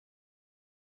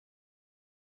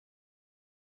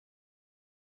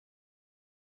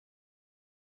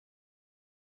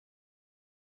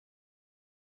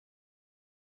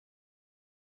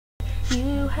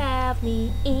You have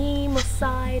me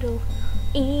emocidal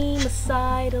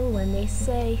when they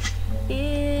say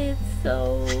it's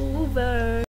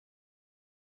over.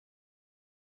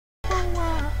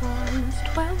 12:01,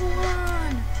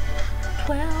 12:01,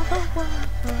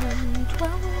 12:01,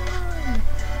 12:01,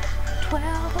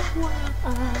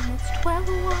 12:01, it's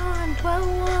 12:01,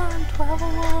 12:01,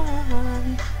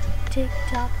 12:01. Tick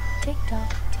tock, tick tock,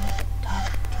 tick tock,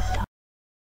 tick tock.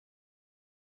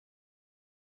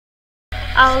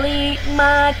 I'll eat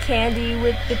my candy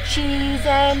with the cheese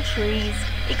and trees.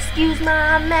 Excuse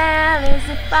my manners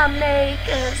if I make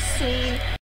a scene.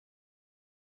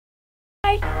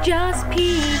 Just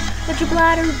pee, let your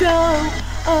bladder go.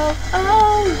 Oh,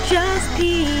 oh, just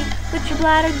pee, let your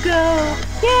bladder go.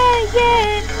 Yeah,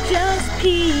 yeah, just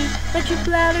pee, let your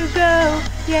bladder go.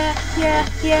 Yeah, yeah,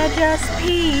 yeah, just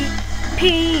pee,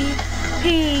 pee,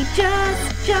 pee,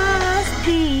 just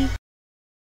pee.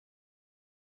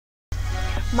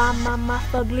 My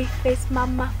fugly face, my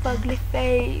fugly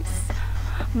face.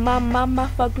 My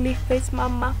fugly face,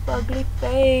 my fugly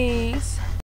face.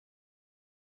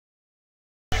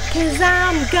 'Cause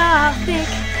I'm gothic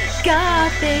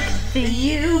for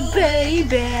you,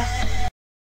 baby.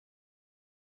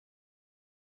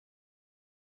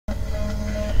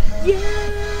 Yeah,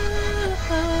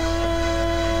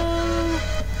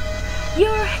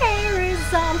 your hair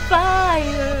is on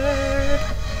fire.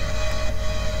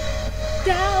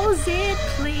 Douse it,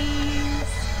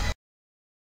 please.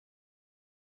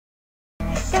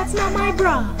 That's not my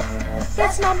bra.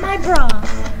 That's not my bra.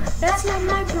 That's not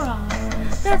my bra.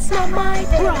 That's not my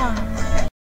bra.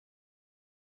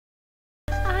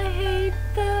 I hate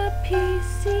the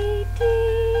PCDs.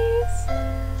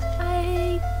 I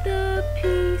hate the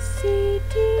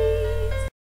PCDs.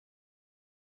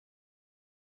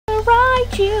 I'll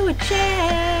write you a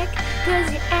check, 'cause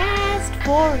you asked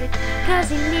for it, 'cause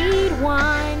you need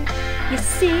one. You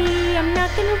see, I'm not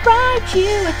gonna write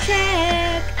you a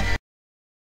check.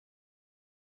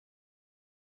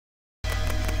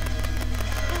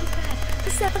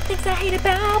 The 7 things I hate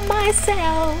about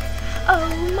myself. Oh,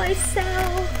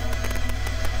 myself.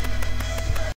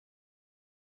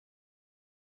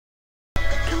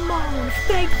 Come on,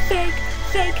 fake, fake,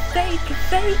 fake, fake,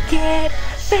 fake it.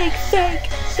 Fake, fake,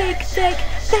 fake, fake,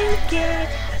 fake it.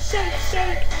 Fake,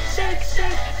 fake, fake,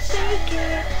 fake, fake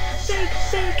it. Fake,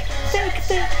 fake, fake,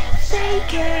 fake,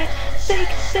 fake it.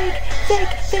 Fake, fake,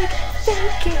 fake, fake,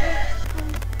 fake it.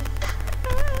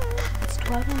 It's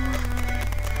 12:01.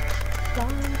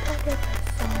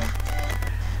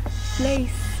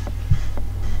 Place.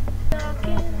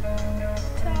 Talking.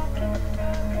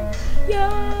 Yo,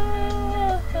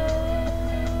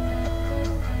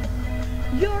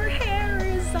 your hair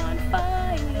is on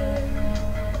fire.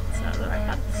 It's not the right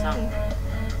part of the song.